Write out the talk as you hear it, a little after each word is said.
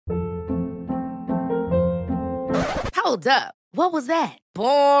Hold up. What was that?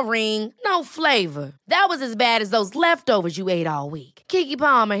 Boring. No flavor. That was as bad as those leftovers you ate all week. Keke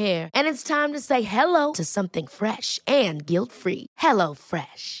Palmer here, and it's time to say hello to something fresh and guilt-free. Hello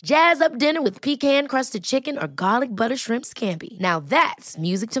Fresh. Jazz up dinner with pecan-crusted chicken or garlic butter shrimp scampi. Now that's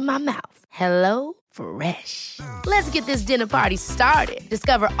music to my mouth. Hello Fresh. Let's get this dinner party started.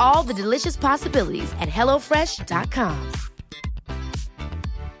 Discover all the delicious possibilities at hellofresh.com.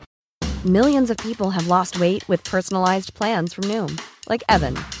 Millions of people have lost weight with personalized plans from Noom. Like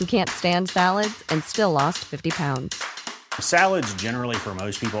Evan, who can't stand salads and still lost 50 pounds. Salads generally for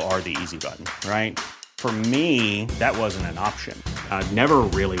most people are the easy button, right? For me, that wasn't an option. I never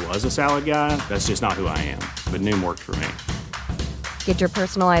really was a salad guy. That's just not who I am. But Noom worked for me. Get your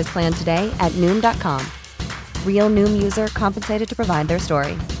personalized plan today at Noom.com. Real Noom user compensated to provide their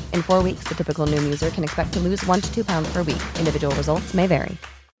story. In 4 weeks, the typical Noom user can expect to lose 1 to 2 pounds per week. Individual results may vary.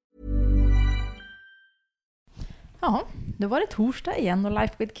 Ja, då var det torsdag igen och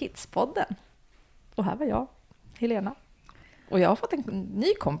Life with Kids-podden. Och här var jag, Helena. Och jag har fått en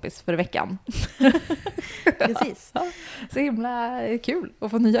ny kompis för veckan. Precis. Ja, så himla kul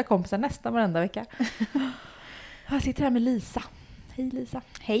att få nya kompisar nästan varenda vecka. Jag sitter här med Lisa. Hej Lisa.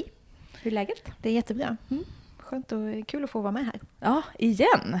 Hej. Hur är läget? Det är jättebra. Skönt och kul att få vara med här. Ja,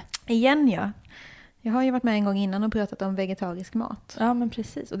 igen. Igen, ja. Jag har ju varit med en gång innan och pratat om vegetarisk mat. Ja, men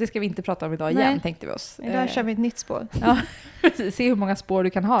precis. Och det ska vi inte prata om idag igen, tänkte vi oss. Idag kör vi ett nytt spår. Ja, precis. Se hur många spår du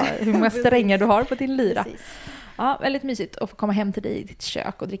kan ha. Hur många strängar du har på din lyra. Precis. Ja, väldigt mysigt att få komma hem till dig i ditt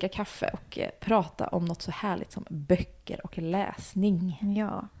kök och dricka kaffe och prata om något så härligt som böcker och läsning.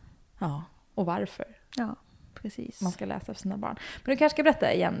 Ja. Ja, och varför. Ja, precis. Man ska läsa för sina barn. Men du kanske ska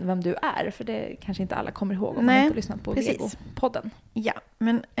berätta igen vem du är, för det kanske inte alla kommer ihåg om man inte har lyssnat på Vego-podden. Ja,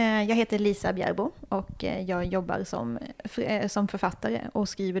 men jag heter Lisa Bjärbo och jag jobbar som författare och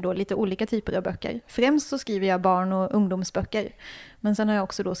skriver då lite olika typer av böcker. Främst så skriver jag barn- och ungdomsböcker, men sen har jag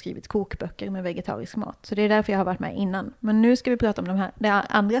också då skrivit kokböcker med vegetarisk mat. Så det är därför jag har varit med innan. Men nu ska vi prata om det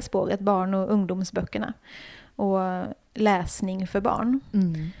andra spåret, barn- och ungdomsböckerna och läsning för barn.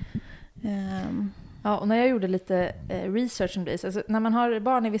 Ja, och när jag gjorde lite research om det, alltså när man har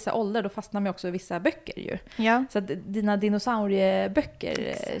barn i vissa åldrar, då fastnar man också i vissa böcker ju. Ja. Så att dina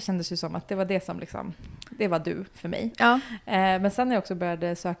dinosaurieböcker kändes ju som att det var det som liksom, det var du för mig. Ja. Men sen när jag också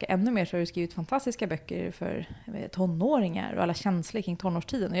började söka ännu mer så har du skrivit fantastiska böcker för tonåringar och alla känslor kring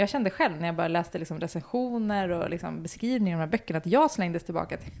tonårstiden. Och jag kände själv när jag bara läste liksom recensioner och liksom beskrivningar av de här böckerna att jag slängdes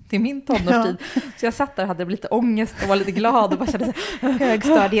tillbaka till min tonårstid. Ja. Så jag satt där och hade lite ångest och var lite glad och bara kände så här,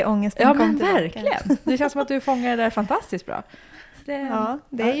 högstadieångesten ja, kom men tillbaka. verkligen. Det känns som att du fångar det där fantastiskt bra. Det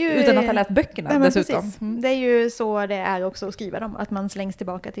är ju, utan att ha läst böckerna dessutom. Det är ju så det är också att skriva dem. Att man slängs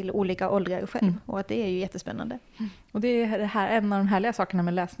tillbaka till olika åldrar själv. Och att det är ju jättespännande. Och det är det här, en av de härliga sakerna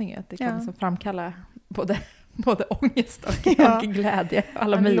med läsning. Att det kan liksom framkalla både ångest och glädje.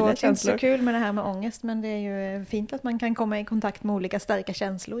 Alla möjliga känslor. Det låter inte så kul med det här med ångest. Men det är ju fint att man kan komma i kontakt med olika starka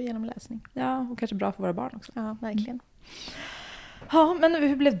känslor genom läsning. Ja, och kanske bra för våra barn också. Ja, verkligen. Ja, men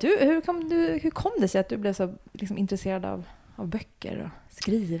hur blev du? Hur kom det sig att du blev så liksom intresserad av böcker och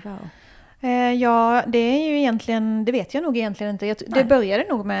skriva? Ja, det är ju egentligen, det vet jag nog egentligen inte. Det började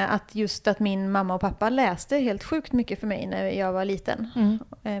nog med att min mamma och pappa läste helt sjukt mycket för mig när jag var liten.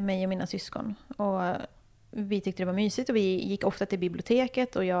 Mig och mina syskon. Och vi tyckte det var mysigt och vi gick ofta till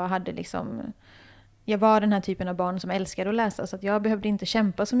biblioteket och jag var den här typen av barn som älskade att läsa, så att jag behövde inte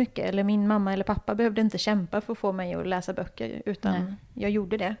kämpa så mycket. Eller min mamma eller pappa behövde inte kämpa för att få mig att läsa böcker. Utan jag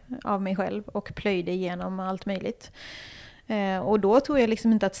gjorde det av mig själv och plöjde igenom allt möjligt. Och då tror jag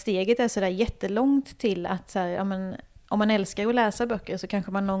liksom inte att steget är så där jättelångt till att så här, ja, men, om man älskar att läsa böcker så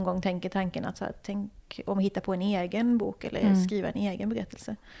kanske man någon gång tänker tanken att så här, tänk om att hitta på en egen bok eller skriva en egen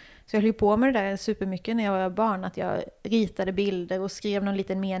berättelse. Så jag höll på med det där supermycket när jag var barn, att jag ritade bilder och skrev någon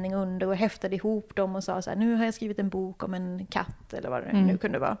liten mening under och häftade ihop dem och sa så här, nu har jag skrivit en bok om en katt eller vad det nu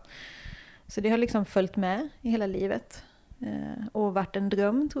kunde vara. Så det har liksom följt med i hela livet. Och varit en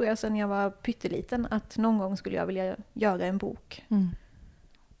dröm tror jag sedan jag var pytteliten att någon gång skulle jag vilja göra en bok.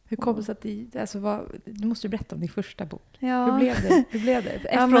 Hur kom det sig att du måste berätta om din första bok. Ja. Hur blev det?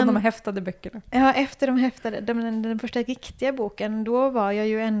 Efter de häftade böckerna. Ja, efter de häftade. Den första riktiga boken, då var jag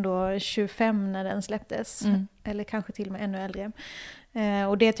ju ändå 25 när den släpptes. Eller kanske till och med ännu äldre.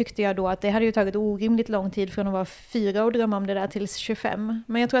 Och det tyckte jag då att det hade ju tagit orimligt lång tid från att vara 4 och drömma om det där till 25.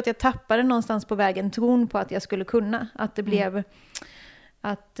 Men jag tror att jag tappade någonstans på vägen tron på att jag skulle kunna. Att det blev...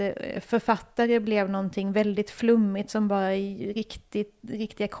 Att författare blev någonting väldigt flummigt som bara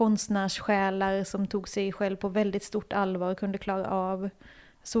riktiga konstnärssjälar som tog sig själv på väldigt stort allvar och kunde klara av.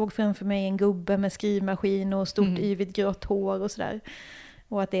 Såg framför mig en gubbe med skrivmaskin och stort yvigt grått hår och sådär.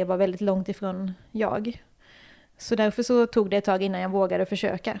 Och att det var väldigt långt ifrån jag. Så därför så tog det ett tag innan jag vågade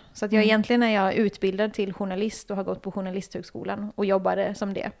försöka. Så att jag egentligen är jag utbildad till journalist och har gått på journalisthögskolan och jobbade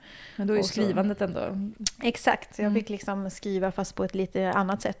som det. Men då är ju skrivandet ändå... Exakt, jag fick liksom skriva fast på ett lite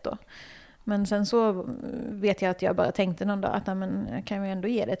annat sätt då. Men sen så vet jag att jag bara tänkte någon dag att jag kan ju ändå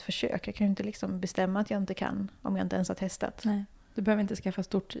ge det ett försök. Jag kan ju inte liksom bestämma att jag inte kan om jag inte ens har testat. Nej. Du behöver inte skaffa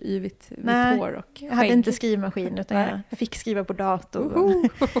stort yvigt hår och skägg. Jag hade inte skrivmaskin utan jag fick skriva på dator.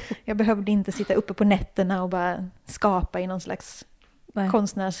 Jag behövde inte sitta uppe på nätterna och bara skapa i någon slags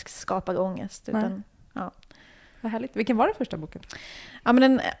konstnärsskaparångest. Utan, ja. Vad härligt. Vilken var den första boken? Ja,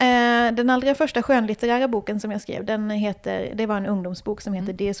 men den allra första skönlitterära boken som jag skrev, det var en ungdomsbok som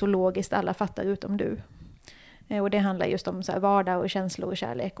heter Det är så logiskt, alla fattar utom du. Och det handlar just om så här vardag och känslor och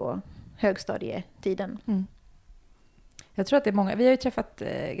kärlek och högstadietiden. Jag tror att det är många, vi har ju träffat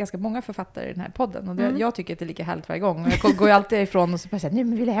ganska många författare i den här podden och jag tycker att det är lika härligt varje gång. Och jag går ju alltid ifrån och så bara säger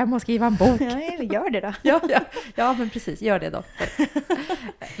nu vill jag hem och skriva en bok. Ja, gör det då. Ja, men precis, gör det då.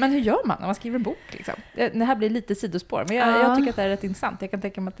 Men hur gör man när man skriver en bok? Liksom? Det här blir lite sidospår, men jag tycker att det är rätt intressant. Jag kan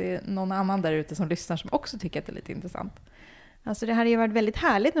tänka mig att det är någon annan där ute som lyssnar som också tycker att det är lite intressant. Alltså det hade ju varit väldigt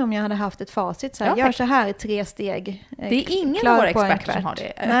härligt om jag hade haft ett facit. Så här, gör så här i 3 steg. Det är ingen av våra experter som har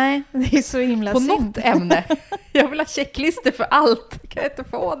det. Nej, det är så himla synd. På något ämne. Jag vill ha checklister för allt. Kan jag inte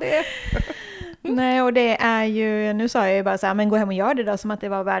få det? Nej, och det är ju, nu sa jag ju bara så här, men gå hem och gör det då, som att det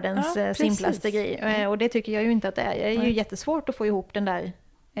var världens simplaste grej. Och det tycker jag ju inte att det är. Det är ju jättesvårt att få ihop den där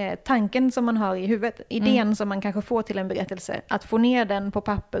tanken som man har i huvudet, idén som man kanske får till en berättelse, att få ner den på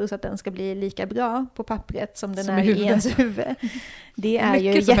papper så att den ska bli lika bra på pappret som den är i ens huvud. Det är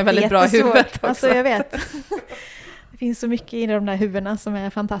ju som är väldigt bra i huvudet också. Alltså jag vet. Det finns så mycket i de där huvudena som är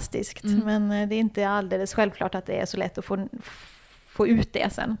fantastiskt, men det är inte alldeles självklart att det är så lätt att få ut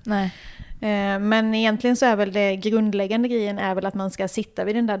det sen. Nej. Men egentligen så är väl det grundläggande grejen är väl att man ska sitta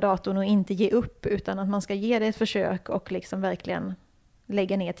vid den där datorn och inte ge upp, utan att man ska ge det ett försök och liksom verkligen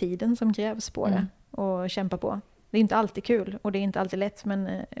lägga ner tiden som krävs på det och kämpa på. Det är inte alltid kul och det är inte alltid lätt, men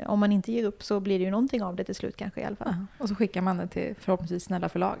om man inte ger upp så blir det ju någonting av det till slut kanske i alla fall. Och så skickar man det till förhoppningsvis snälla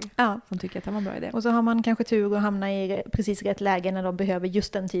förlag som tycker att det var en bra idé. Och så har man kanske tur och hamnar i precis rätt läge när de behöver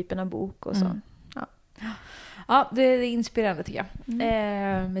just den typen av bok och så. Ja, det är inspirerande tycker jag.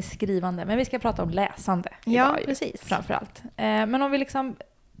 Med skrivande. Men vi ska prata om läsande idag, precis. Framförallt. Men om vi liksom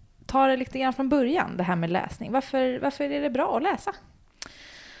tar det lite grann från början, det här med läsning. Varför är det bra att läsa?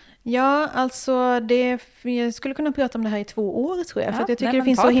 Ja, alltså jag skulle kunna prata om det här i 2 år tror jag. För att jag tycker det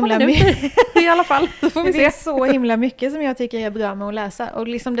finns så himla mycket. I alla fall, så får vi se. Det finns så himla mycket som jag tycker är bra med att läsa. Och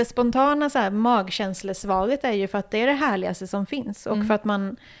liksom det spontana så här, magkänslesvaret är ju för att det är det härligaste som finns. Och för att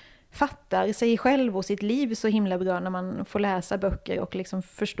man fattar sig själv och sitt liv så himla bra när man får läsa böcker och liksom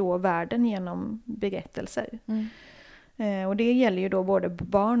förstå världen genom berättelser. Och det gäller ju då både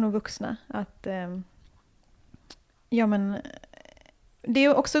barn och vuxna. Att, det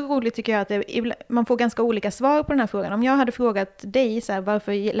är också roligt tycker jag att man får ganska olika svar på den här frågan. Om jag hade frågat dig så här,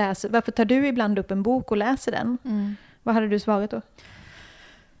 varför tar du ibland upp en bok och läser den? Vad hade du svarat då?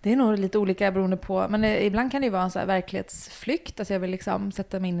 Det är nog lite olika beroende på, men ibland kan det ju vara en så här verklighetsflykt, alltså jag vill liksom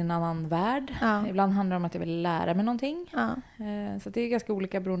sätta mig in i en annan värld. Ibland handlar det om att jag vill lära mig någonting. Så det är ganska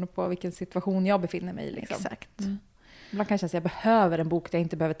olika beroende på vilken situation jag befinner mig i. Liksom. Exakt. Ibland kanske jag behöver en bok där jag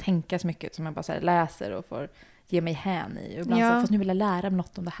inte behöver tänka så mycket, som jag bara så här läser och får ge mig hän i. Och ibland så, fast nu vill jag lära mig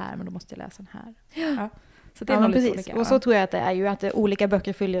något om det här, men då måste jag läsa den här. Ja. Så det är nog lite olika. Och så tror jag att det är ju att olika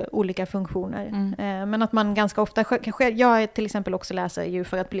böcker fyller olika funktioner. Men att man ganska ofta, jag till exempel också läser ju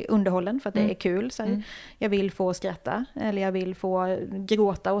för att bli underhållen, för att det är kul. Så jag vill få skratta, eller jag vill få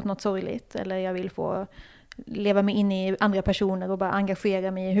gråta åt något sorgligt, eller jag vill få leva mig in i andra personer och bara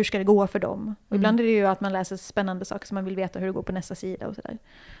engagera mig i hur ska det gå för dem. Och ibland är det ju att man läser spännande saker som man vill veta hur det går på nästa sida och sådär.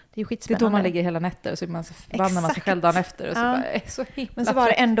 Det är ju skitspännande. Det är då man ligger hela nätter och så vandrar man sig själv dagen efter. Och så bara, så men så var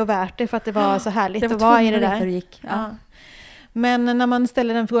det ändå värt det för att det var så härligt att vara i det där. Gick. Men när man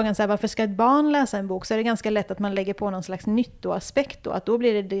ställer den frågan så här, varför ska ett barn läsa en bok, så är det ganska lätt att man lägger på någon slags nyttoaspekt då. Att då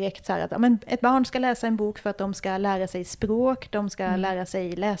blir det direkt så här att ett barn ska läsa en bok för att de ska lära sig språk, de ska lära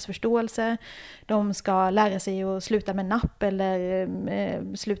sig läsförståelse, de ska lära sig att sluta med napp eller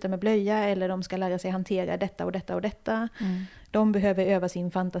sluta med blöja, eller de ska lära sig hantera detta och detta och detta. De behöver öva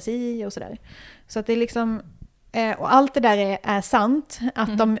sin fantasi och sådär. Så att det är liksom... Och allt det där är sant,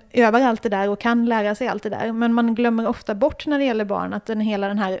 att de övar allt det där och kan lära sig allt det där. Men man glömmer ofta bort när det gäller barn att hela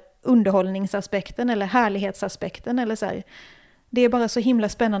den här underhållningsaspekten eller härlighetsaspekten, eller så här, det är bara så himla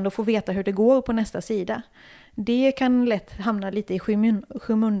spännande att få veta hur det går på nästa sida. Det kan lätt hamna lite i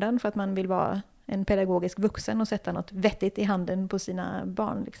skymundan för att man vill vara en pedagogisk vuxen och sätta något vettigt i handen på sina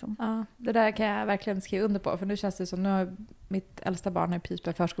barn. Liksom. Ja, det där kan jag verkligen skriva under på. För nu känns det som, nu har mitt äldsta barn precis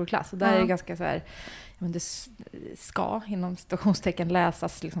på förskoleklass. Och där är det ganska så här, men det ska inom stationstecken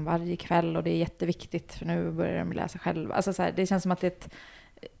läsas liksom varje kväll. Och det är jätteviktigt för nu börjar de läsa själva. Alltså så här, det känns som att det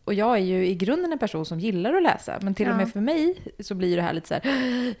och jag är ju i grunden en person som gillar att läsa. Men till och med för mig så blir det här lite så här,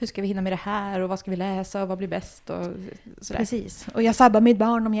 hur ska vi hinna med det här? Och vad ska vi läsa? Och vad blir bäst? Och sådär. Precis. Och jag sabbar mitt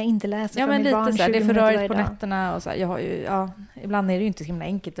barn om jag inte läser för mitt barn 20 så här, det är för minuter rörigt på varje dag. nätterna. Och så här, jag har ju, ibland är det ju inte så himla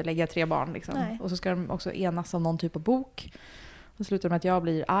enkelt att lägga 3 barn. Liksom. Och så ska de också enas om någon typ av bok. Och slutar med att jag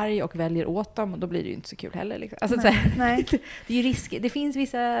blir arg och väljer åt dem. Och då blir det ju inte så kul heller. Liksom. Alltså, Nej. Det är ju risker. Det finns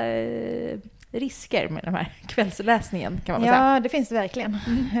vissa risker med den här kvällsläsningen, kan man säga. Ja, det finns det verkligen.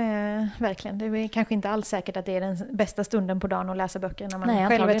 Verkligen. Det är kanske inte alls säkert att det är den bästa stunden på dagen att läsa böcker när man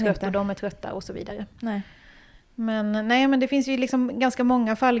själv är trött och de är trötta och så vidare. Nej. Men det finns ju liksom ganska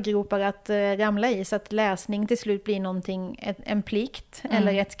många fallgropar att ramla i, så att läsning till slut blir någonting, en plikt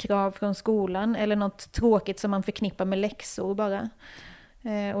eller ett krav från skolan eller något tråkigt som man förknippar med läxor bara.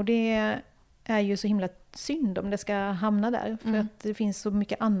 Och det är ju så himla synd om det ska hamna där, för att det finns så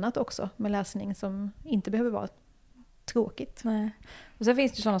mycket annat också med läsning som inte behöver vara tråkigt. Nej. Och sen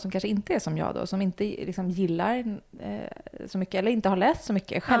finns det ju sådana som kanske inte är som jag då, som inte liksom gillar så mycket eller inte har läst så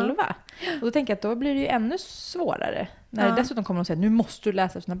mycket själva. Och då tänker jag att då blir det ju ännu svårare. När det dessutom kommer de säga, nu måste du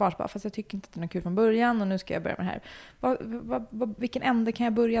läsa för sina barn. Fast jag tycker inte att det är kul från början och nu ska jag börja med det här. Vilken ände kan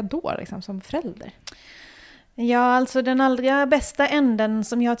jag börja då liksom, som förälder? Ja, alltså den allra bästa änden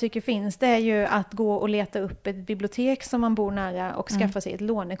som jag tycker finns, det är ju att gå och leta upp ett bibliotek som man bor nära och skaffa sig ett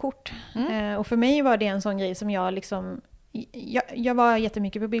lånekort. Och för mig var det en sån grej som jag liksom... Jag var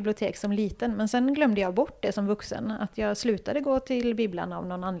jättemycket på bibliotek som liten, men sen glömde jag bort det som vuxen. Att jag slutade gå till bibblan av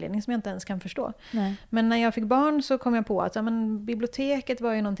någon anledning som jag inte ens kan förstå. Nej. Men när jag fick barn så kom jag på att biblioteket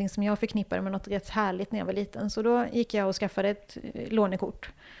var ju någonting som jag förknippade med något rätt härligt när jag var liten. Så då gick jag och skaffade ett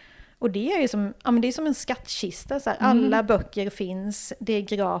lånekort. Och det är ju som, det är som en skattkista. Så här. Alla böcker finns, det är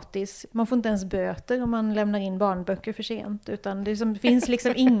gratis. Man får inte ens böter om man lämnar in barnböcker för sent. Utan det finns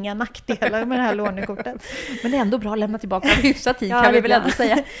liksom inga nackdelar med det här lånekortet. Men det är ändå bra att lämna tillbaka hyfsat tid, kan vi väl ändå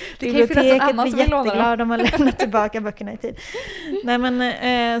säga. Det kan ju finnas någon annan som vill låna dem. Jätteglad om man lämnar tillbaka böckerna i tid. Nej,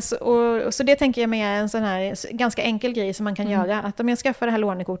 men, så det tänker jag mig är en sån här ganska enkel grej som man kan göra. Att om jag skaffar det här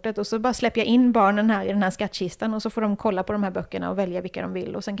lånekortet och så bara släpper jag in barnen här i den här skattkistan och så får de kolla på de här böckerna och välja vilka de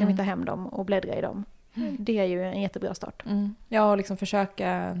vill. Och sen kan vi ta hem dem och bläddra i dem. Det är ju en jättebra start. Ja, och liksom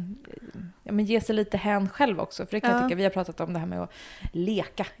försöka ge sig lite hän själv också. För det kan jag tycka, vi har pratat om det här med att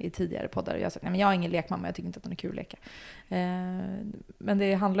leka i tidigare poddar. Och jag har sagt, nej, men jag är ingen lekmamma, jag tycker inte att det är kul att leka. Men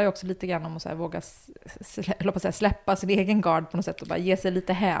det handlar ju också lite grann om att så här, våga släppa sin egen gard på något sätt och bara ge sig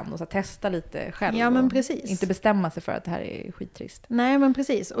lite hän och så här, testa lite själv. Ja, men precis. Inte bestämma sig för att det här är skittrist. Nej, men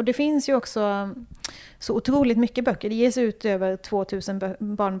precis. Och det finns ju också så otroligt mycket böcker. Det ges ut över 2000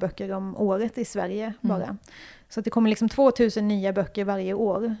 barnböcker om året i Sverige bara. Så att det kommer liksom 2000 nya böcker varje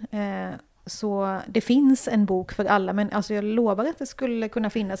år. Så det finns en bok för alla, men alltså jag lovar att det skulle kunna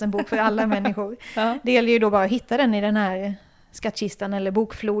finnas en bok för alla människor. Ja. Det gäller ju då bara att hitta den i den här skattkistan eller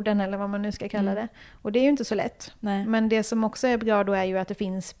bokfloden eller vad man nu ska kalla det. Och det är ju inte så lätt. Nej. Men det som också är bra då är ju att det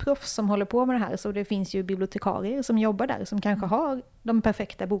finns proffs som håller på med det här. Så det finns ju bibliotekarier som jobbar där som kanske har de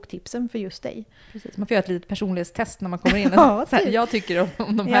perfekta boktipsen för just dig. Precis. Man får göra ett litet personlighetstest när man kommer in. Ja, så här, jag tycker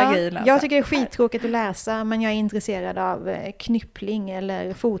om de här grejerna. Jag tycker det är skittråkigt att läsa, men jag är intresserad av knyppling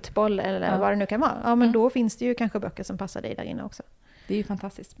eller fotboll eller vad det nu kan vara. Ja, men då finns det ju kanske böcker som passar dig där inne också. Det är ju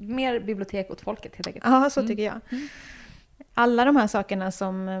fantastiskt. Mer bibliotek åt folket helt enkelt. Ja, så tycker jag. Alla de här sakerna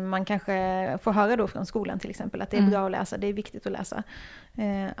som man kanske får höra då från skolan till exempel, att det är bra att läsa, det är viktigt att läsa.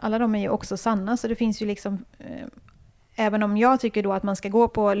 Alla de är ju också sanna, så det finns ju liksom, även om jag tycker då att man ska gå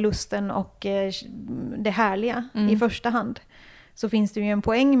på lusten och det härliga i första hand, så finns det ju en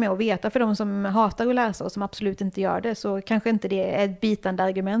poäng med att veta för de som hatar att läsa och som absolut inte gör det, så kanske inte det är ett bitande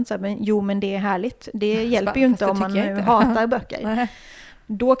argument, så här, men det är härligt. Det hjälper ju inte om man hatar böcker.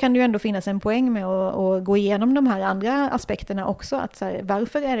 Då kan det ju ändå finnas en poäng med att gå igenom de här andra aspekterna också. Att så här,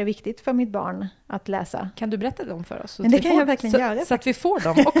 varför är det viktigt för mitt barn att läsa? Kan du berätta dem för oss? Det kan jag verkligen göra. Så att vi får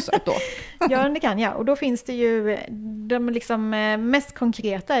dem också då? Ja, det kan jag. Och då finns det ju, de liksom mest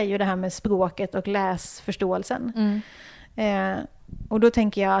konkreta är ju det här med språket och läsförståelsen. Och då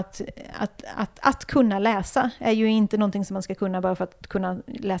tänker jag att kunna läsa är ju inte någonting som man ska kunna bara för att kunna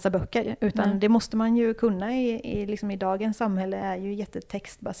läsa böcker. Utan det måste man ju kunna liksom i dagens samhälle, är ju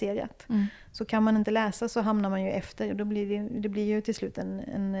jättetextbaserat. Så kan man inte läsa så hamnar man ju efter. Då det blir ju till slut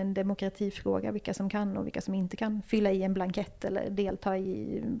en demokratifråga, vilka som kan och vilka som inte kan fylla i en blankett eller delta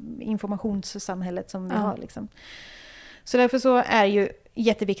i informationssamhället som vi har. Liksom. Så därför så är ju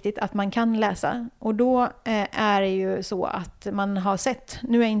jätteviktigt att man kan läsa. Och då är det ju så att man har sett,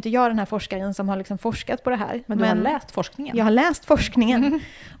 nu är inte jag den här forskaren som har liksom forskat på det här. Men du har läst forskningen? Jag har läst forskningen.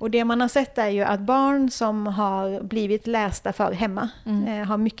 Och det man har sett är ju att barn som har blivit lästa för hemma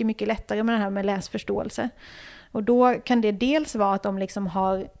har mycket, mycket lättare med det här med läsförståelse. Och då kan det dels vara att de liksom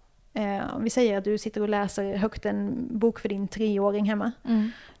har, om vi säger att du sitter och läser högt en bok för din 3-åring hemma.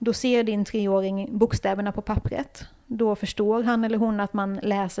 Då ser din 3-åring bokstäverna på pappret. Då förstår han eller hon att man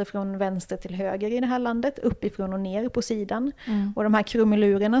läser från vänster till höger i det här landet, uppifrån och ner på sidan. Och de här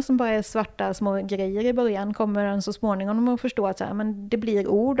krumelurerna som bara är svarta små grejer i början kommer den så småningom att förstå att så här, men det blir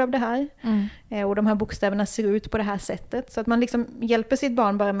ord av det här. Och de här bokstäverna ser ut på det här sättet. Så att man liksom hjälper sitt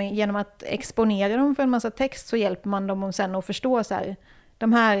barn bara med, genom att exponera dem för en massa text, så hjälper man dem sen att förstå så här,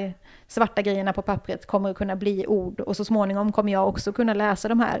 de här svarta grejerna på pappret kommer att kunna bli ord, och så småningom kommer jag också kunna läsa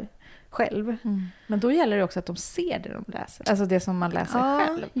de här själv. Men då gäller det också att de ser det de läser. Alltså det som man läser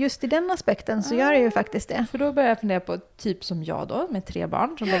själv. Just i den aspekten så gör det ju faktiskt det. För då börjar jag fundera på typ som jag då, med 3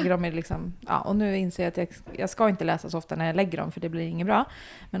 barn som lägger dem i liksom, och nu inser jag att jag ska inte läsa så ofta när jag lägger dem, för det blir inget bra.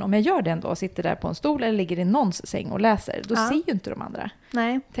 Men om jag gör det ändå och sitter där på en stol eller ligger i någons säng och läser, då ser ju inte de andra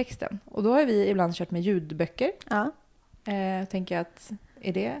texten. Och då har vi ibland kört med ljudböcker. Tänker jag att,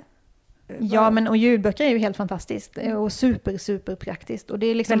 är det... Ja, men och ljudböcker är ju helt fantastiskt och super praktiskt. Och det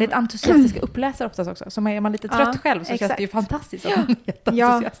är liksom väldigt entusiastiska uppläsare oftast också. Så är man lite trött själv så känns det ju fantastiskt att man är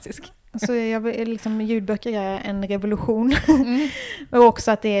jätteentusiastisk. Så liksom, ljudböcker är en revolution. Och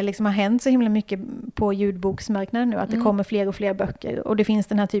också att det liksom har hänt så himla mycket på ljudboksmarknaden nu. Att det kommer fler och fler böcker. Och det finns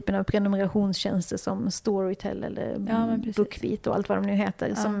den här typen av prenumerationstjänster som Storytel eller Bookbeat och allt vad de nu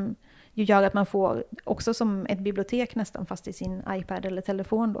heter. Som ju gör att man får också som ett bibliotek nästan, fast i sin iPad eller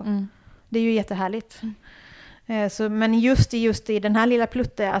telefon då. Det är ju jättehärligt. Men just i den här lilla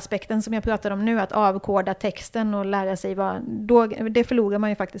plutteaspekten som jag pratade om nu, att avkoda texten och lära sig det förlorar man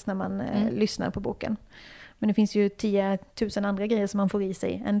ju faktiskt när man lyssnar på boken. Men det finns ju 10 000 andra grejer som man får i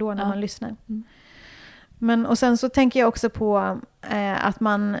sig ändå när man lyssnar. Men, och sen så tänker jag också på att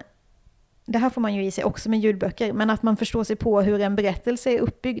man, det här får man ju i sig också med ljudböcker, men att man förstår sig på hur en berättelse är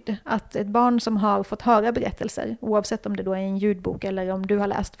uppbyggd. Att ett barn som har fått höra berättelser, oavsett om det då är en ljudbok eller om du har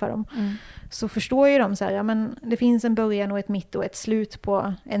läst för dem, så förstår ju de så här, men det finns en början och ett mitt och ett slut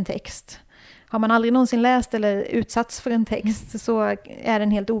på en text. Har man aldrig någonsin läst eller utsatts för en text så är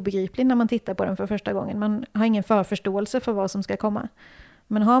den helt obegriplig när man tittar på den för första gången. Man har ingen förförståelse för vad som ska komma.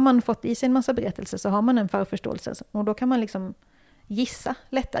 Men har man fått i sig en massa berättelser så har man en förförståelse, och då kan man liksom gissa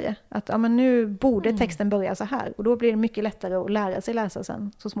lättare. Att men nu borde texten börja så här. Och då blir det mycket lättare att lära sig läsa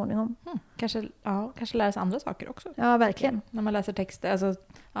sen så småningom. Kanske lära sig andra saker också. Ja, verkligen. När man läser texter, alltså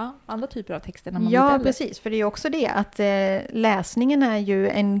andra typer av texter. När man precis. För det är ju också det att läsningen är ju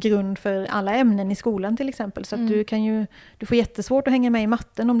en grund för alla ämnen i skolan till exempel. Så att du får jättesvårt att hänga med i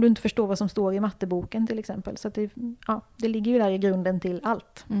matten om du inte förstår vad som står i matteboken till exempel. Så att det ligger ju där i grunden till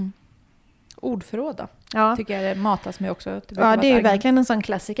allt. Ordförråd då? Tycker jag det matas med också. Det är ju verkligen en sån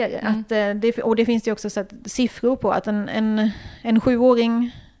klassiker. Och det finns ju också så siffror på att en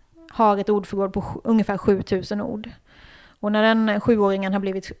 7-åring har ett ordförråd på ungefär 7000 ord. Och när den 7-åringen har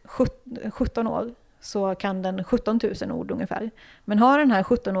blivit 17 år så kan den 17 000 ord ungefär. Men har den här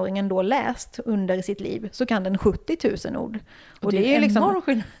 17-åringen då läst under sitt liv så kan den 70 000 ord. Och det är ju liksom,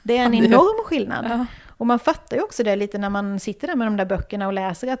 det är en enorm skillnad. Ja. Och man fattar ju också det lite när man sitter där med de där böckerna och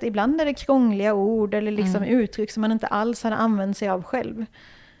läser, att ibland är det krångliga ord eller liksom uttryck som man inte alls hade använt sig av själv.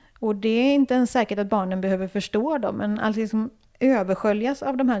 Och det är inte ens säkert att barnen behöver förstå dem, men alltså liksom översköljas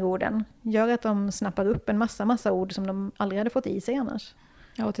av de här orden gör att de snappar upp en massa ord som de aldrig hade fått i sig annars.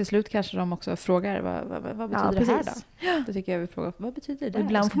 Ja, och till slut kanske de också frågar vad betyder det här då? Då tycker jag vi frågar, vad betyder det?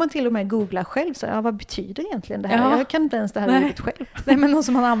 Ibland får man till och med googla själv. Så, vad betyder egentligen det här? Ja. Jag kan inte ens det här ordet själv. Nej, men någon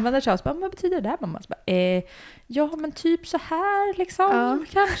som man använder sig av, vad betyder det där? Man bara, ja, men typ så här liksom,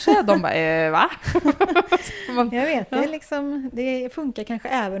 kanske. De bara, va? Jag vet, det funkar kanske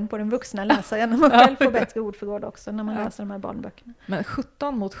även på den vuxna läsaren när man själv får bättre ordförråd också när man läser de här barnböckerna. Men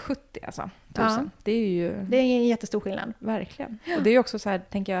 17 mot 70 alltså, 1000. Det är en jättestor skillnad. Verkligen. Och det är också så här,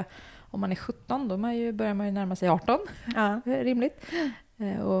 tänker jag, om man är 17 då börjar man ju närma sig 18. Ja. Rimligt.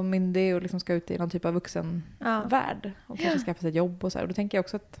 Och myndig och liksom ska ut i någon typ av vuxenvärld och kanske skaffa sig ett jobb och så här. Och då tänker jag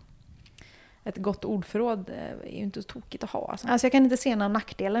också att ett gott ordförråd är ju inte så tokigt att ha. Alltså jag kan inte se några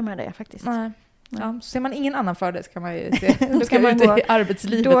nackdelar med det faktiskt. Nej. Ja, så ser man ingen annan för det så kan man ju se. Då kan man gå i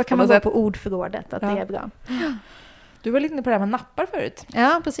arbetslivet. Då kan man gå på ordförrådet, att det är bra. Du var lite inne på det här med nappar förut.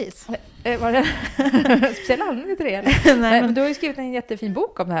 Ja, precis. Var det speciell anledning till det? Eller? Nej, men du har ju skrivit en jättefin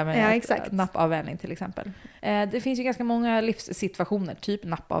bok om det här med nappavvänjning till exempel. Det finns ju ganska många livssituationer, typ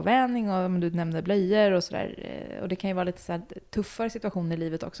nappavvänjning och du nämnde blöjor och sådär. Och det kan ju vara lite så här tuffare situationer i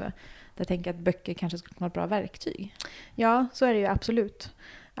livet också. Där jag tänker att böcker kanske skulle kunna vara ett bra verktyg. Ja, så är det ju absolut.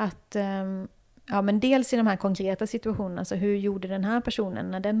 Att... Ja, men dels i de här konkreta situationerna, så hur gjorde den här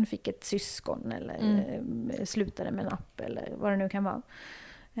personen när den fick ett syskon eller slutade med napp eller vad det nu kan vara.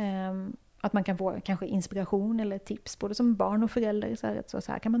 Att man kan få kanske inspiration eller tips både som barn och förälder.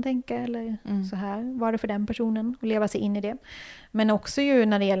 Så här kan man tänka eller så här var det för den personen och leva sig in i det. Men också ju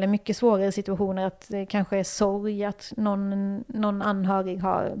när det gäller mycket svårare situationer att det kanske är sorg att någon anhörig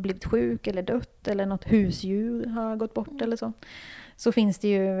har blivit sjuk eller dött eller något husdjur har gått bort eller så. Så finns det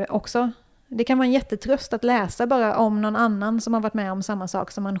ju också... Det kan vara en jättetröst att läsa bara om någon annan som har varit med om samma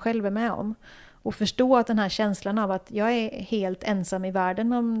sak som man själv är med om. Och förstå att den här känslan av att jag är helt ensam i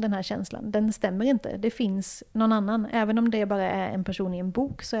världen om den här känslan, den stämmer inte. Det finns någon annan. Även om det bara är en person i en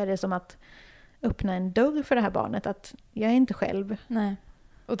bok så är det som att öppna en dörr för det här barnet. Att jag är inte själv. Nej.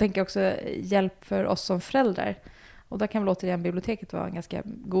 Och tänka också hjälp för oss som föräldrar. Och där kan väl återigen biblioteket vara en ganska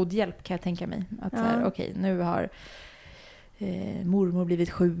god hjälp kan jag tänka mig. Att så här, okej, nu har... mormor blivit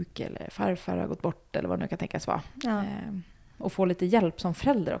sjuk eller farfar har gått bort eller vad det nu kan tänkas vara. Ja. Och få lite hjälp som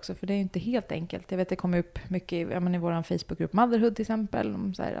förälder också, för det är ju inte helt enkelt. Jag vet det kommer upp mycket i vår Facebookgrupp Motherhood till exempel.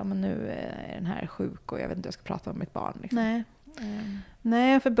 Om så här, men nu är den här sjuk och jag vet inte hur jag ska prata med mitt barn. Liksom. Nej.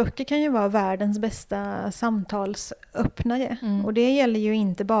 Nej, för böcker kan ju vara världens bästa samtalsöppnare. Och det gäller ju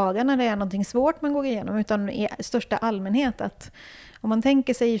inte bara när det är någonting svårt man går igenom, utan i största allmänhet. Att om man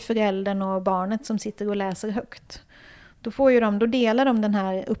tänker sig föräldern och barnet som sitter och läser högt, då delar de den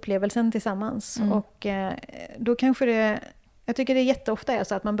här upplevelsen tillsammans. Och då kanske det... Jag tycker det jätteofta är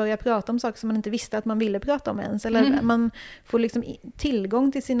så att man börjar prata om saker som man inte visste att man ville prata om ens. Eller man får liksom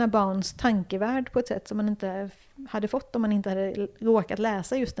tillgång till sina barns tankevärld på ett sätt som man inte hade fått om man inte hade råkat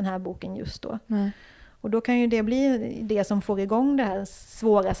läsa just den här boken just då. Och då kan ju det bli det som får igång det här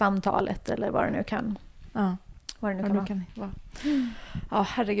svåra samtalet eller vad det nu kan. Vad det nu kan vara. Ja,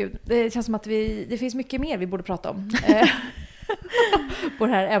 herregud. Det känns som att det finns mycket mer vi borde prata om på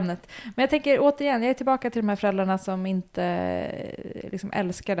det här ämnet. Men jag tänker återigen, jag är tillbaka till de här föräldrarna som inte liksom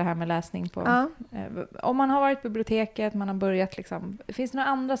älskar det här med läsning. Om man har varit på biblioteket, man har börjat liksom, finns det några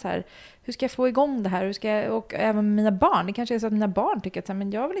andra så här, hur ska jag få igång det här? Och även mina barn, det kanske är så att mina barn tycker att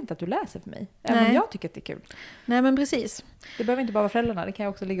men jag vill inte att du läser för mig. Även om jag tycker att det är kul. Nej, men precis. Det behöver inte bara vara föräldrarna, det kan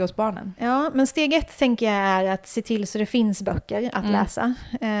också ligga hos barnen. Ja, men steg 1 tänker jag är att se till så det finns böcker att läsa.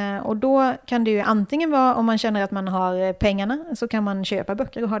 Och då kan det ju antingen vara, om man känner att man har pengarna, så kan man köpa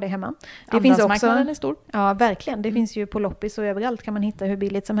böcker och ha det hemma. Det finns också, är stor. Ja, verkligen. Det finns ju på loppis och överallt kan man hitta hur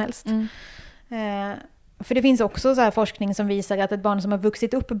billigt som helst. För det finns också så här forskning som visar att ett barn som har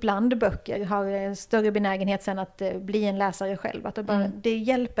vuxit upp bland böcker har större benägenhet sen att bli en läsare själv. Att det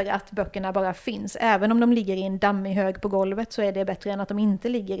hjälper att böckerna bara finns. Även om de ligger i en dammig hög på golvet så är det bättre än att de inte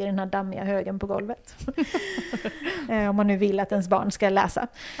ligger i den här dammiga högen på golvet. Om man nu vill att ens barn ska läsa.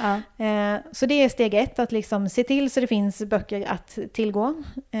 Så det är steg 1, att liksom se till så det finns böcker att tillgå.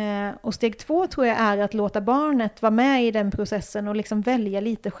 Och steg 2 tror jag är att låta barnet vara med i den processen och liksom välja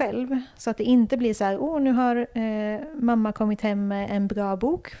lite själv. Så att det inte blir så här, nu har mamma kommit hem med en bra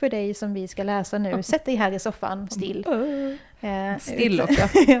bok för dig som vi ska läsa nu. Sätt dig här i soffan, still. Still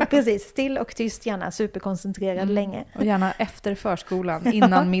också. Ja, precis, still och tyst, gärna superkoncentrerad länge. Och gärna efter förskolan,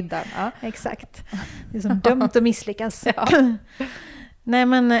 innan middagen. Ja. Exakt. Det är som dömt att misslyckas. Nej,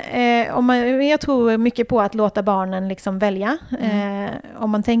 men jag tror mycket på att låta barnen liksom välja. Om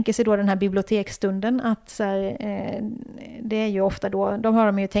man tänker sig då den här biblioteksstunden, att så här, det är ju ofta då, de har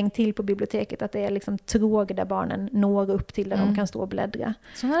de ju tänkt till på biblioteket, att det är liksom tråg där barnen når upp till där de kan stå och bläddra.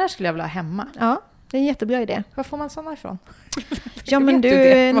 Sådana där skulle jag vilja ha hemma. Ja, det är en jättebra idé. Var får man sådana ifrån? Ja, men det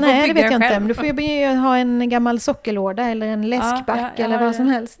vet jag inte. Men du får ju ha en gammal sockerlåda eller en läskback eller vad som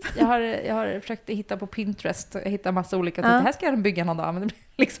helst. Jag har försökt hitta på Pinterest och hitta massa olika. Det här ska jag bygga någon dag, men det blir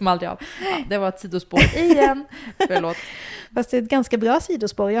liksom aldrig av. Det var ett sidospår igen. Förlåt. Fast det är ett ganska bra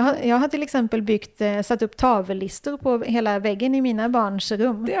sidospår. Jag har till exempel satt upp tavellistor på hela väggen i mina barns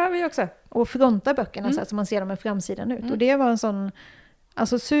rum. Det har vi också. Och fronta böckerna så att man ser dem med framsidan ut. Och det var en sån...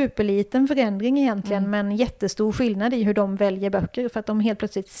 Alltså superliten förändring egentligen, men jättestor skillnad i hur de väljer böcker, för att de helt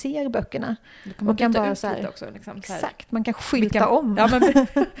plötsligt ser böckerna. Och kan bara så här, också, liksom, exakt, man kan skylta om.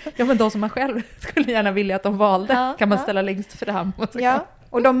 Ja, men de som man själv skulle gärna vilja att de valde kan man ställa längst fram.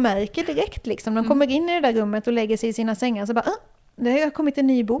 Och de märker direkt liksom, de kommer in i det där rummet och lägger sig i sina sängar så bara, Det har kommit en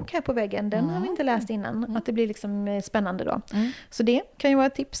ny bok här på väggen. Den har vi inte läst innan. Att det blir liksom spännande då. Så det kan ju vara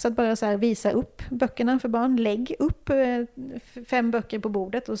ett tips att bara så här visa upp böckerna för barn. Lägg upp 5 böcker på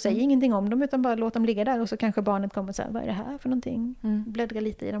bordet och säg ingenting om dem utan bara låt dem ligga där. Och så kanske barnet kommer och säger, vad är det här för någonting? Bläddra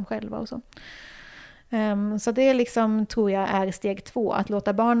lite i dem själva och så. Så det är liksom, tror jag, är steg 2. Att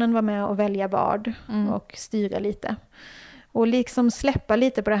låta barnen vara med och välja vad och styra lite. Och liksom släppa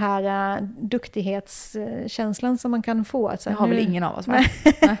lite på det här duktighetskänslan som man kan få. Alltså, det har väl ingen av oss, va?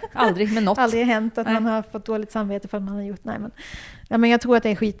 Nej, aldrig med något. Aldrig hänt att man har fått dåligt samvete för att man har gjort. Men jag tror att det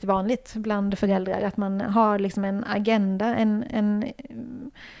är skitvanligt bland föräldrar. Att man har liksom en agenda, en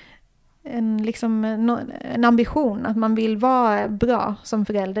ambition. Att man vill vara bra som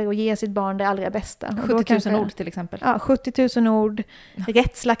förälder och ge sitt barn det allra bästa. 70 000 ord till exempel. Ja, 70 000 ord.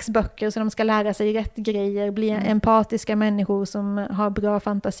 Rätt slags böcker så de ska lära sig rätt grejer. Bli empatiska människor som har bra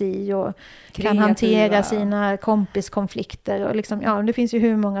fantasi och kan hantera sina kompiskonflikter. Och liksom, det finns ju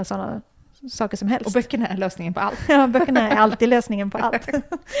hur många sådana saker som helst. Och böckerna är lösningen på allt. Ja, böckerna är alltid lösningen på allt.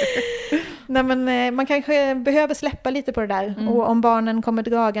 Nej, men man kanske behöver släppa lite på det där. Och om barnen kommer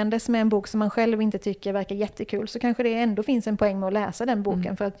dragandes med en bok som man själv inte tycker verkar jättekul så kanske det ändå finns en poäng med att läsa den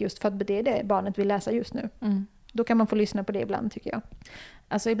boken för att det är det barnet vill läsa just nu. Då kan man få lyssna på det ibland, tycker jag.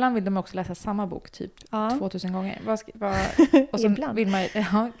 Alltså ibland vill de också läsa samma bok typ 2000 gånger. Och så ibland. Vill man,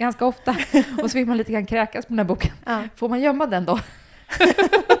 ganska ofta. Och så vill man lite grann kräkas på den här boken. Ja. Får man gömma den då?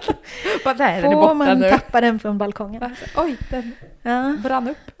 Får man tappa den från balkongen? Alltså, oj, den brann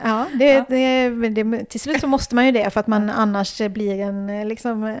upp. Ja, till slut så måste man ju det för att man annars blir en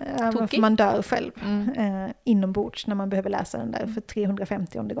liksom, man dör själv inombords när man behöver läsa den där för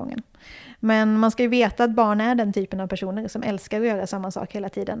 350:e gången. Men man ska ju veta att barn är den typen av personer som älskar att göra samma sak hela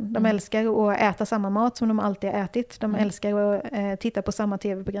tiden. De älskar att äta samma mat som de alltid har ätit. De älskar att titta på samma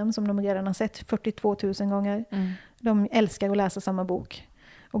tv-program som de redan har sett 42 000 gånger. De älskar att läsa samma bok.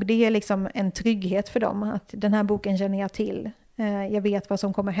 Och det är liksom en trygghet för dem att den här boken känner jag till. Jag vet vad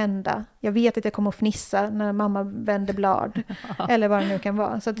som kommer hända. Jag vet att jag kommer att fnissa när mamma vänder blad. Eller vad det nu kan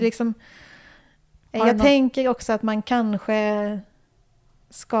vara. Så att liksom, jag tänker också att man kanske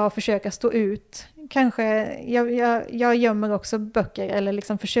ska försöka stå ut. Kanske, jag gömmer också böcker eller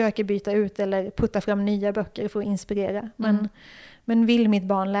liksom försöker byta ut eller putta fram nya böcker för att inspirera. Men vill mitt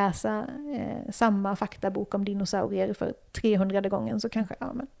barn läsa samma faktabok om dinosaurier för 300:e gången så kanske,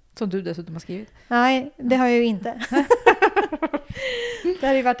 Som du dessutom har skrivit. Nej, det har jag ju inte. Det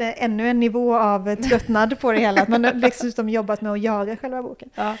har ju varit ännu en nivå av tröttnad på det hela. Att man dessutom jobbat med att göra själva boken.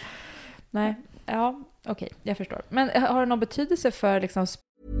 Ja, nej. Ja, okej, jag förstår. Men har det någon betydelse för liksom...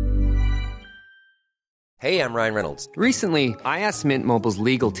 Hey, I'm Ryan Reynolds. Recently, I asked Mint Mobile's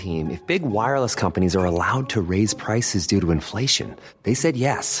legal team if big wireless companies are allowed to raise prices due to inflation. They said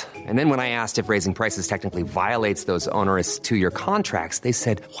yes. And then when I asked if raising prices technically violates those onerous 2-year contracts, they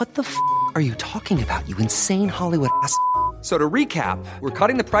said, "What the f*** are you talking about, you insane Hollywood ass?" So to recap, we're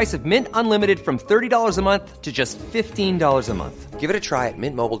cutting the price of Mint Unlimited from $30 a month to just $15 a month. Give it a try at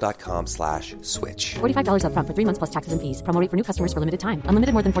mintmobile.com/switch. $45 up front for 3 months plus taxes and fees. Promo rate for new customers for limited time.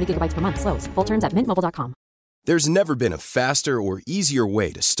 Unlimited more than 40 gigabytes per month. Slows full terms at mintmobile.com. There's never been a faster or easier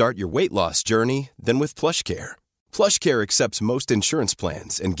way to start your weight loss journey than with PlushCare. PlushCare accepts most insurance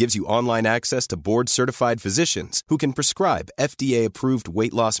plans and gives you online access to board-certified physicians who can prescribe FDA-approved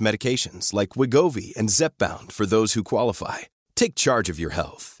weight loss medications like Wegovy and Zepbound for those who qualify. Take charge of your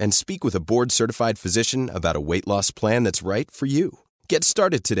health and speak with a board-certified physician about a weight loss plan that's right for you. Get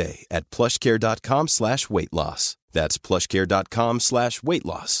started today at plushcare.com/weightloss. That's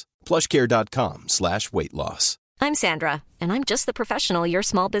plushcare.com/weightloss. plushcare.com/weightloss. I'm Sandra, and I'm just the professional your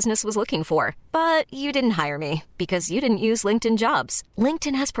small business was looking for. But you didn't hire me because you didn't use LinkedIn Jobs.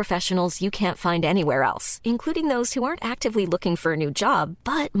 LinkedIn has professionals you can't find anywhere else, including those who aren't actively looking for a new job,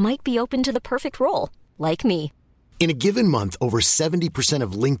 but might be open to the perfect role, like me. In a given month, over 70%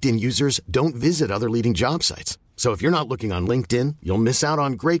 of LinkedIn users don't visit other leading job sites. So if you're not looking on LinkedIn, you'll miss out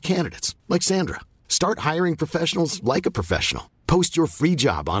on great candidates, like Sandra. Start hiring professionals like a professional. Post your free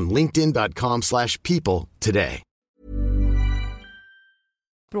job on linkedin.com/people today.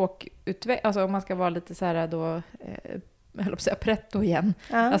 Alltså om man ska vara lite så här då, jag höll på att säga pretto igen.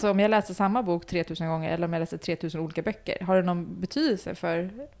 Alltså om jag läser samma bok 3000 gånger eller om jag läser 3000 olika böcker, har det någon betydelse för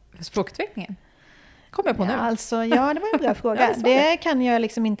språkutvecklingen? Kommer jag på nu? Alltså, det var en bra fråga. Det kan jag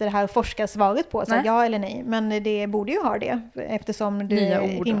liksom inte det här forskarsvaret på, så ja eller nej. Men det borde ju ha det, eftersom det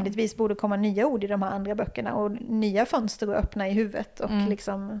rimligtvis borde komma nya ord i de här andra böckerna och nya fönster att öppna i huvudet och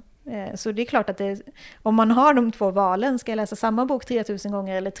liksom Så det är klart att om man har de 2 valen, ska jag läsa samma bok 3000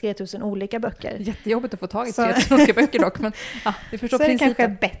 gånger eller 3000 olika böcker? Jättejobbigt att få tag i 3000 olika böcker dock, men vi förstår så principen. Så det kanske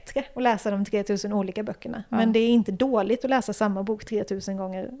är bättre att läsa de 3000 olika böckerna. Ja. Men det är inte dåligt att läsa samma bok 3000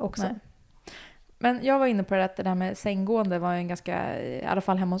 gånger också. Nej. Men jag var inne på att det där med sänggående var en ganska, i alla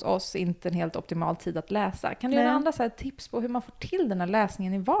fall hemma hos oss, inte en helt optimal tid att läsa. Kan du ge andra så här tips på hur man får till den här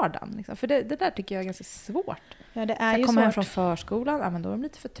läsningen i vardagen? Liksom? För det där tycker jag är ganska svårt. Ja, det är ju kommer hem svårt. från förskolan, men då är de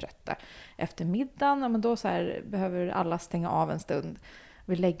lite för trötta. Efter middagen, men då så här, behöver alla stänga av en stund.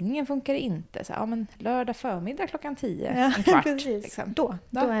 Vid läggningen funkar det inte. Så här, men lördag förmiddag 10:00, en kvart. Liksom.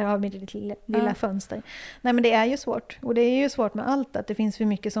 Då har vi det lilla fönster. Nej, men det är ju svårt. Och det är ju svårt med allt, att det finns för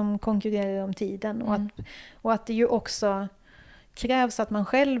mycket som konkurrerar om tiden. Och att det ju också krävs att man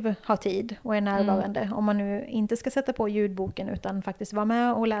själv har tid och är närvarande. Om man nu inte ska sätta på ljudboken utan faktiskt vara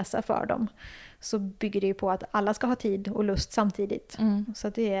med och läsa för dem. Så bygger det ju på att alla ska ha tid och lust samtidigt. Så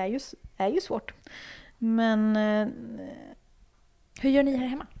att det är ju svårt. Men... hur gör ni här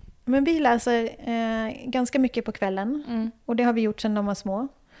hemma? Men vi läser ganska mycket på kvällen. Och det har vi gjort sedan de var små.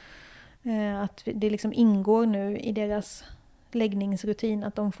 Att det liksom ingår nu i deras läggningsrutin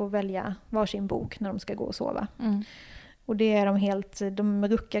att de får välja varsin bok när de ska gå och sova. Och det är de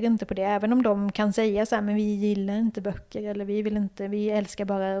ruckar inte på det. Även om de kan säga så här, men vi gillar inte böcker eller vi älskar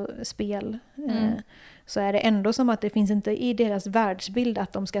bara spel. Så är det ändå som att det finns inte i deras världsbild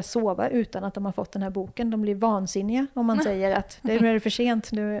att de ska sova utan att de har fått den här boken. De blir vansinniga om man säger att nu är det för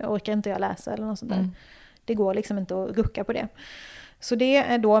sent, nu orkar inte jag läsa eller något sånt där. Det går liksom inte att rucka på det. Så det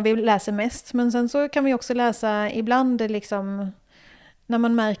är då vi läser mest. Men sen så kan vi också läsa ibland liksom, när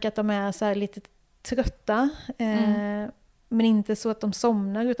man märker att de är så här lite trötta. Men inte så att de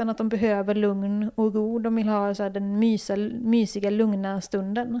somnar utan att de behöver lugn och ro. De vill ha så här den mysiga, lugna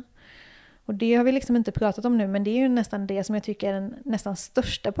stunden. Och det har vi liksom inte pratat om nu, men det är ju nästan det som jag tycker är den nästan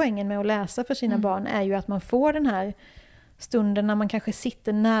största poängen med att läsa för sina barn, är ju att man får den här stunden när man kanske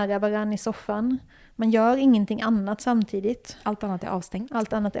sitter nära varann i soffan. Man gör ingenting annat samtidigt. Allt annat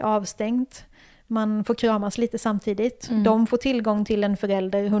är avstängt. Man får kramas lite samtidigt. De får tillgång till en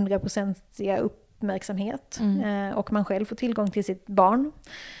förälder 100%iga uppmärksamhet. Och man själv får tillgång till sitt barn.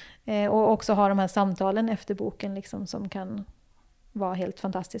 Och också ha de här samtalen efter boken liksom, som kan vara helt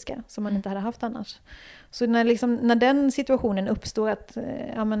fantastiska, som man inte hade haft annars. Så när den situationen uppstår att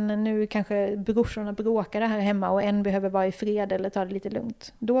nu kanske brorsorna bråkar här hemma och en behöver vara i fred eller ta det lite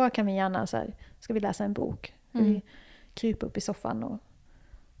lugnt, då kan vi gärna så här, ska vi läsa en bok? Vi kryper upp i soffan och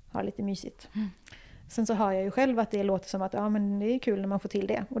har lite mysigt. Sen så har jag ju själv att det låter som att men det är kul när man får till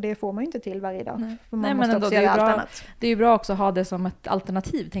det. Och det får man ju inte till varje dag. För man måste också göra allt annat. Det är ju bra också att ha det som ett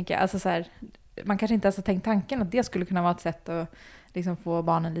alternativ, tänker jag. Alltså så här, man kanske inte ens har tänkt tanken att det skulle kunna vara ett sätt att liksom få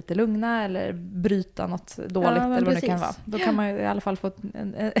barnen lite lugna eller bryta något dåligt eller vad det kan vara. Då kan man ju i alla fall få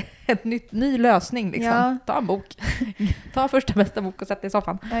ett ny lösning. Liksom. Ja. Ta en bok. Ta första bästa bok och sätt dig i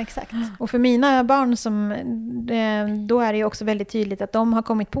soffan. Ja, exakt. Och för mina barn då är det ju också väldigt tydligt att de har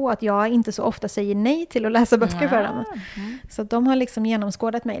kommit på att jag inte så ofta säger nej till att läsa böcker för dem. Så att de har liksom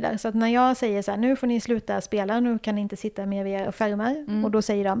genomskådat mig där. Så att när jag säger så här, nu får ni sluta spela, nu kan ni inte sitta med era skärmar. Och då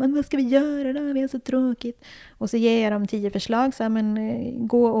säger de, men vad ska vi göra då? Det är så tråkigt. Och så ger jag dem 10 förslag. Så här,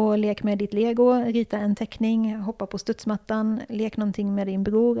 gå och lek med ditt Lego, rita en teckning, hoppa på studsmattan, lek någonting med din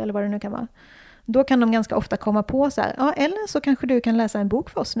bror eller vad det nu kan vara. Då kan de ganska ofta komma på så här, eller så kanske du kan läsa en bok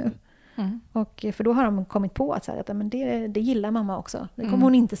för oss nu. Och för då har de kommit på att, så här, att men det gillar mamma också. Det kommer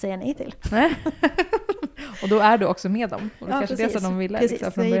hon inte säga nej till. Och då är du också med dem. Och det kanske precis. Det som de ville. Precis,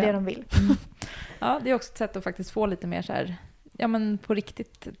 liksom, det är det de vill. Ja, det är också ett sätt att faktiskt få lite mer så här, på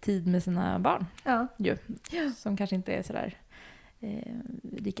riktigt tid med sina barn. Ja. Som kanske inte är så där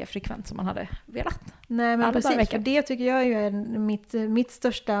lika frekvent som man hade velat. Nej, men precis. För det tycker jag ju är mitt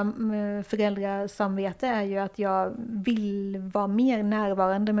största föräldrasamvete, är ju att jag vill vara mer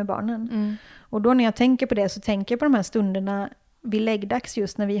närvarande med barnen. Och då när jag tänker på det, så tänker jag på de här stunderna vid läggdags,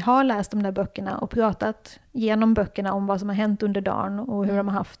 just när vi har läst de där böckerna och pratat genom böckerna om vad som har hänt under dagen och hur de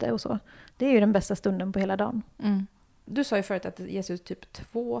har haft det och så. Det är ju den bästa stunden på hela dagen. Du sa ju förut att det ges ut typ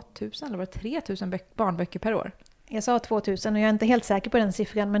 2000 eller var det 3000 barnböcker per år. Jag sa 2000 och jag är inte helt säker på den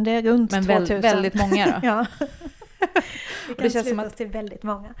siffran, men det är runt 2000. Väldigt många då. Ja. Och det känns som att det är väldigt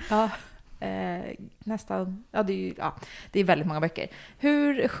många. Ja, nästan. Ja, det är väldigt många böcker.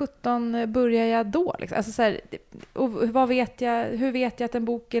 Hur 17 börjar jag då? Liksom? Alltså så här, och hur vet jag att en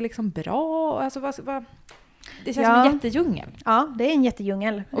bok är liksom bra? Alltså Det känns som en jättedjungel. Ja, det är en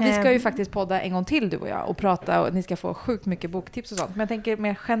jättedjungel. Och vi ska ju faktiskt podda en gång till, du och jag, och prata, och ni ska få sjukt mycket boktips och sånt. Men jag tänker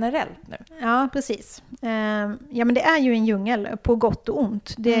mer generellt nu. Ja, precis. Ja, men det är ju en djungel på gott och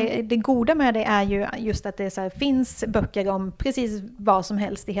ont. Det goda med det är ju just att det så här, finns böcker om precis vad som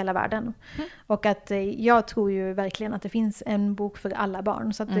helst i hela världen. Och att jag tror ju verkligen att det finns en bok för alla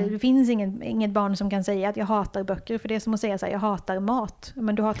barn. Så att det finns inget barn som kan säga att jag hatar böcker. För det är som att säga så här, jag hatar mat.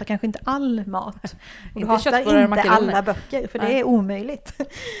 Men du hatar kanske inte all mat. Och du hatar inte alla böcker, för det är omöjligt.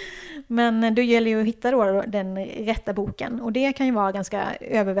 Men det gäller ju att hitta då den rätta boken. Och det kan ju vara ganska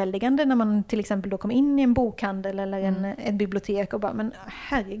överväldigande när man till exempel då kommer in i en bokhandel eller ett bibliotek och bara, men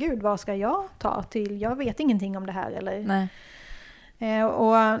herregud, vad ska jag ta till? Jag vet ingenting om det här. Eller? Nej.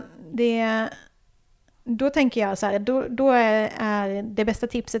 Och då tänker jag så här, då är det bästa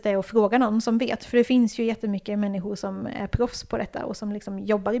tipset är att fråga någon som vet. För det finns ju jättemycket människor som är proffs på detta och som liksom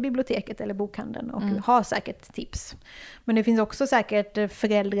jobbar i biblioteket eller bokhandeln och har säkert tips. Men det finns också säkert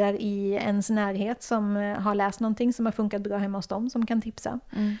föräldrar i ens närhet som har läst någonting som har funkat bra hemma hos dem som kan tipsa.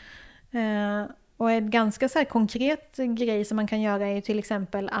 Och en ganska så här konkret grej som man kan göra är till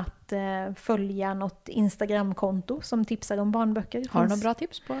exempel att följa något Instagram-konto som tipsar om barnböcker. Har du några bra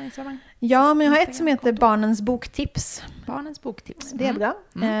tips på Instagram? Ja, men jag har ett som heter Barnens boktips. Barnens boktips. Det är bra.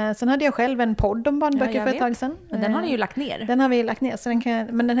 Sen hade jag själv en podd om barnböcker för ett tag sedan. Men den har ni ju lagt ner. Den har vi lagt ner, så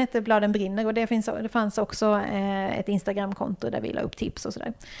men den hette Bladen brinner och det fanns också ett Instagram-konto där vi la upp tips och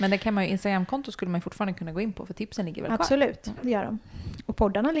sådär. Men det kan man ju, Instagram-konto skulle man ju fortfarande kunna gå in på, för tipsen ligger väl kvar? Absolut, det gör de. Och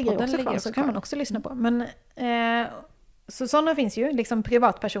poddarna ligger också kvar, så kan man också lyssna på. Men så sådana finns ju, liksom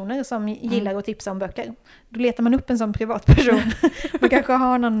privatpersoner som gillar att tipsa om böcker. Då letar man upp en sån privatperson. Man kanske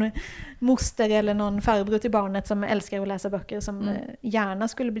har någon moster eller någon farbror till barnet som älskar att läsa böcker, som gärna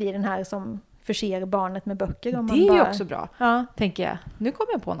skulle bli den här som förser barnet med böcker. Om det är ju också bra, tänker jag. Nu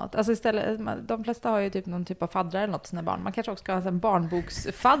kommer jag på något. Alltså istället, de flesta har ju typ någon typ av faddrar eller något till sina barn. Man kanske också ska ha en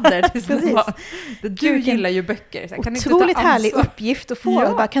barnboksfadder till sina barn. Du gillar ju böcker. Så kan otroligt härlig uppgift att få.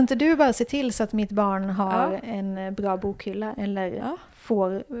 Ja. Kan inte du bara se till så att mitt barn har en bra bokhylla eller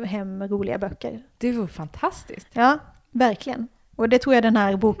får hem roliga böcker? Det vore fantastiskt. Ja, verkligen. Och det tror jag den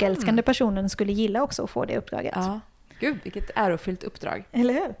här bokälskande personen skulle gilla också, att få det uppdraget. Ja. Gud, vilket ärofyllt uppdrag.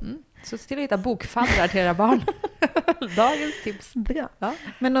 Eller hur? Så se till att hitta bokfaddrar till era barn. Dagens tips. Bra. Ja.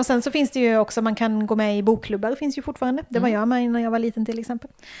 Men och sen så finns det ju också, man kan gå med i bokklubbar, det finns ju fortfarande. Det var jag med när jag var liten till exempel.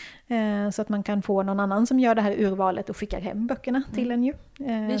 Så att man kan få någon annan som gör det här urvalet och skickar hem böckerna till en ju.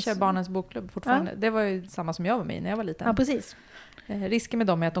 Vi kör barnens bokklubb fortfarande. Ja. Det var ju samma som jag var med i när jag var liten. Ja, precis. Risken med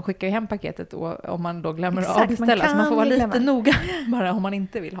dem är att de skickar hem paketet och om man då glömmer att avbeställa. Så man får vara lite noga bara om man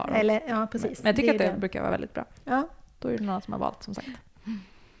inte vill ha dem. Eller, ja, precis. Men jag tycker att det brukar vara väldigt bra. Ja. Då är det någon som har valt, som sagt.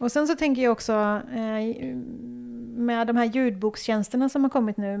 Och sen så tänker jag också med de här ljudbokstjänsterna som har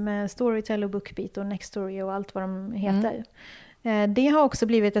kommit nu med Storytel och Bookbeat och Nextory och allt vad de heter. Det har också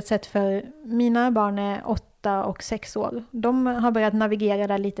blivit ett sätt för mina barn är 8 och 6 år. De har börjat navigera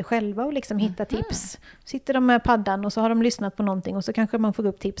där lite själva och liksom hitta tips. Sitter de med paddan och så har de lyssnat på någonting och så kanske man får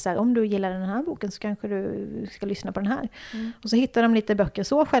upp tips här. Om du gillar den här boken så kanske du ska lyssna på den här. Och så hittar de lite böcker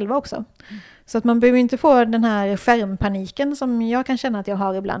så själva också. Så att man behöver inte få den här skärmpaniken som jag kan känna att jag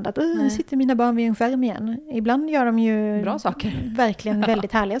har ibland. Att sitter mina barn vid en skärm igen. Ibland gör de ju bra saker. Verkligen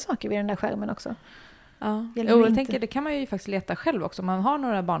väldigt härliga saker vid den där skärmen också. Ja. Jag tänker, det kan man ju faktiskt leta själv också. Om man har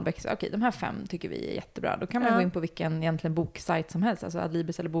några barnböcker, okej, de här 5 tycker vi är jättebra. Då kan man gå in på vilken egentligen boksajt som helst, alltså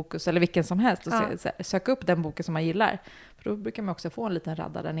Adlibris eller Bokus eller vilken som helst och söka upp den boken som man gillar. För då brukar man också få en liten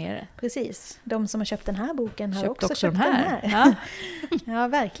radda där nere. Precis. De som har köpt den här boken har också köpt den här. Ja. Ja,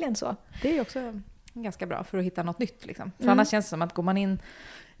 verkligen så. Det är ju också ganska bra för att hitta något nytt liksom. För annars känns det som att går man in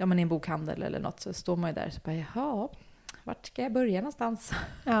i en bokhandel eller något så står man ju där och så bara, jaha, vart ska jag börja någonstans?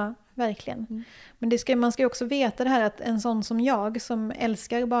 Ja, verkligen. Men man ska ju också veta det här att en sån som jag som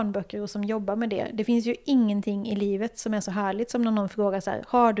älskar barnböcker och som jobbar med det. Det finns ju ingenting i livet som är så härligt som när någon frågar så här,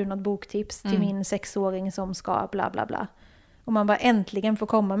 har du något boktips till min 6-åring som ska bla bla bla. Och man bara äntligen får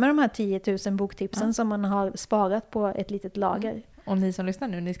komma med de här 10 000 boktipsen som man har sparat på ett litet lager. Och ni som lyssnar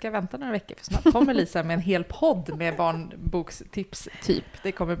nu, ni ska vänta några veckor för snart kommer Lisa med en hel podd med barnbokstips typ.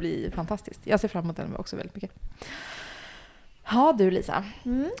 Det kommer bli fantastiskt. Jag ser fram emot den också väldigt mycket. Ja du Lisa,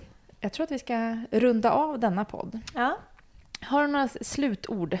 jag tror att vi ska runda av denna podd. Ja. Har du några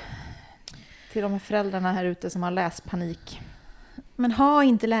slutord till de här föräldrarna här ute som har läspanik? Men ha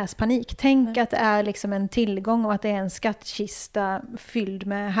inte läspanik. Tänk att det är liksom en tillgång och att det är en skattkista fylld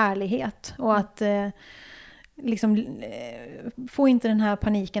med härlighet. Och att få inte den här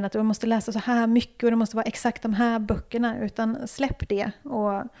paniken att du måste läsa så här mycket och det måste vara exakt de här böckerna. Utan släpp det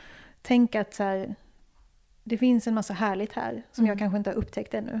och tänk att så här, det finns en massa härligt här som jag kanske inte har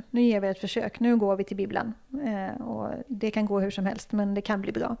upptäckt ännu. Nu ger vi ett försök. Nu går vi till Bibeln. Och det kan gå hur som helst, men det kan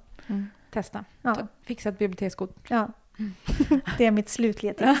bli bra. Testa. Ja. Fixa ett bibliotekskort. Ja. Det är mitt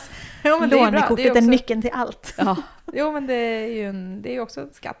slutliga tips. Ja, men det är bra. Lånekortet är nyckeln till allt. Ja. Jo, men det är ju också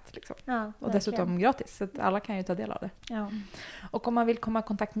en skatt. Liksom. Ja, och dessutom gratis. Så att alla kan ju ta del av det. Ja. Och om man vill komma i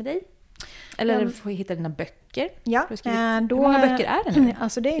kontakt med dig? Eller får hitta dina böcker? Ja, hur många böcker är det nu?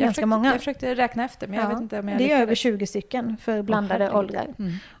 Alltså det är ganska många. Jag försökte räkna efter, men jag vet inte om jag det är över 20 stycken för blandade åldrar.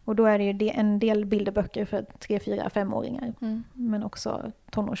 Och då är det ju en del bilderböcker för 3, 4, 5-åringar. Men också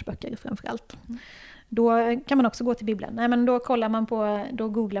tonårsböcker framförallt. Då kan man också gå till Bibeln. Nej, men då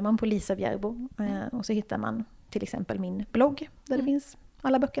googlar man på Lisa Bjärbo. Och så hittar man till exempel min blogg där det finns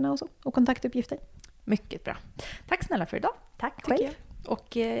alla böckerna och så. Och kontaktuppgifter. Mycket bra. Tack snälla för idag. Tack själv.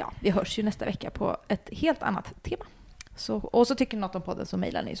 Och vi hörs ju nästa vecka på ett helt annat tema. Och så tycker ni något om podden så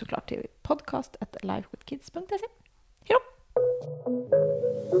mejlar ni såklart till podcast@lifewithkids.se. Hej då!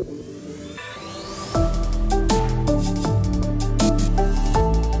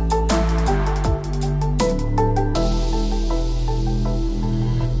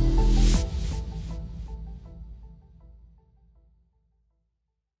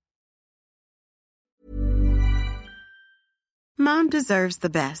 Mom deserves the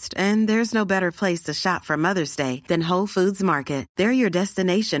best, and there's no better place to shop for Mother's Day than Whole Foods Market. They're your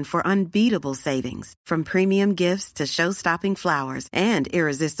destination for unbeatable savings, from premium gifts to show-stopping flowers and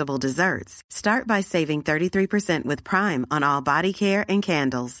irresistible desserts. Start by saving 33% with Prime on all body care and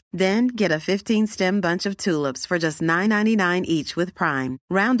candles. Then get a 15-stem bunch of tulips for just $9.99 each with Prime.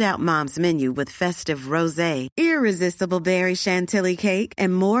 Round out Mom's menu with festive rosé, irresistible berry chantilly cake,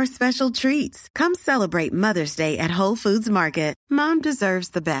 and more special treats. Come celebrate Mother's Day at Whole Foods Market. Mom deserves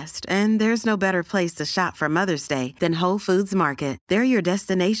the best, and there's no better place to shop for Mother's Day than Whole Foods Market. They're your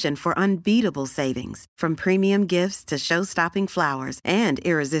destination for unbeatable savings, from premium gifts to show-stopping flowers and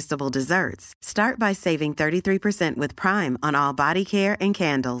irresistible desserts. Start by saving 33% with Prime on all body care and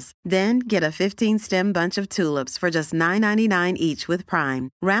candles. Then get a 15-stem bunch of tulips for just $9.99 each with Prime.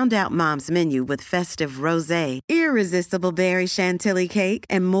 Round out Mom's menu with festive rosé, irresistible berry chantilly cake,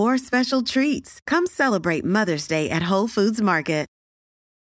 and more special treats. Come celebrate Mother's Day at Whole Foods Market.